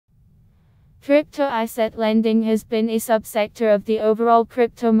Crypto asset lending has been a subsector of the overall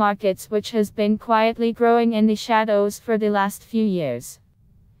crypto markets, which has been quietly growing in the shadows for the last few years.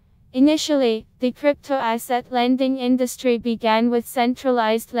 Initially, the crypto asset lending industry began with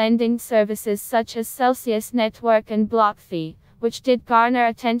centralized lending services such as Celsius Network and BlockFi, which did garner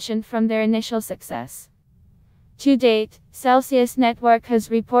attention from their initial success. To date, Celsius Network has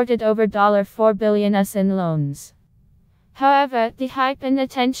reported over $4 billion in loans. However, the hype and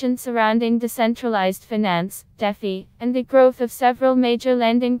attention surrounding decentralized finance, DeFi, and the growth of several major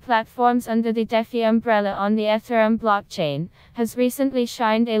lending platforms under the DeFi umbrella on the Ethereum blockchain, has recently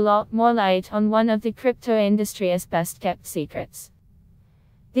shined a lot more light on one of the crypto industry's best-kept secrets.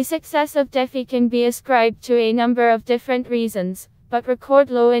 The success of DeFi can be ascribed to a number of different reasons, but record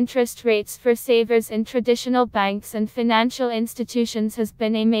low interest rates for savers in traditional banks and financial institutions has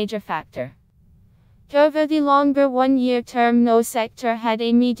been a major factor. Over the longer one-year term, no sector had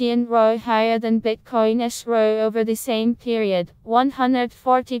a median ROI higher than Bitcoin's ROI over the same period,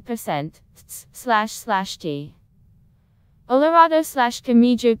 140%.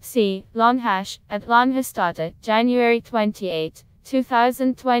 Olorado/Kamijub C. Longhash, at Longhastata, January 28,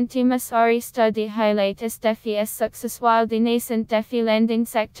 2020. Masari study highlights DeFi's success. While the nascent DeFi lending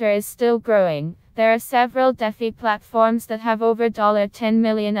sector is still growing, there are several DeFi platforms that have over $10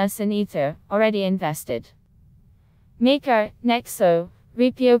 million in Ether already invested. Maker, Nexo,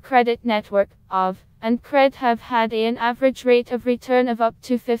 Ripio Credit Network, OV, and Cred have had an average rate of return of up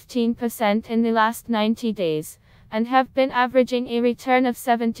to 15% in the last 90 days, and have been averaging a return of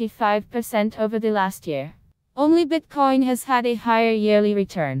 75% over the last year. Only Bitcoin has had a higher yearly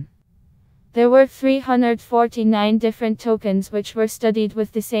return. There were 349 different tokens which were studied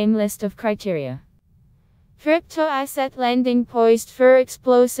with the same list of criteria. Crypto asset lending poised for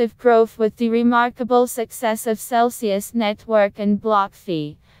explosive growth with the remarkable success of Celsius Network and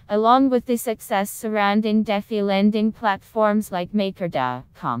BlockFi, along with the success surrounding DeFi lending platforms like MakerDAO.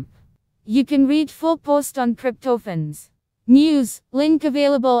 You can read full post on CryptoFans News, link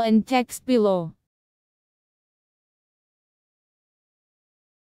available in text below.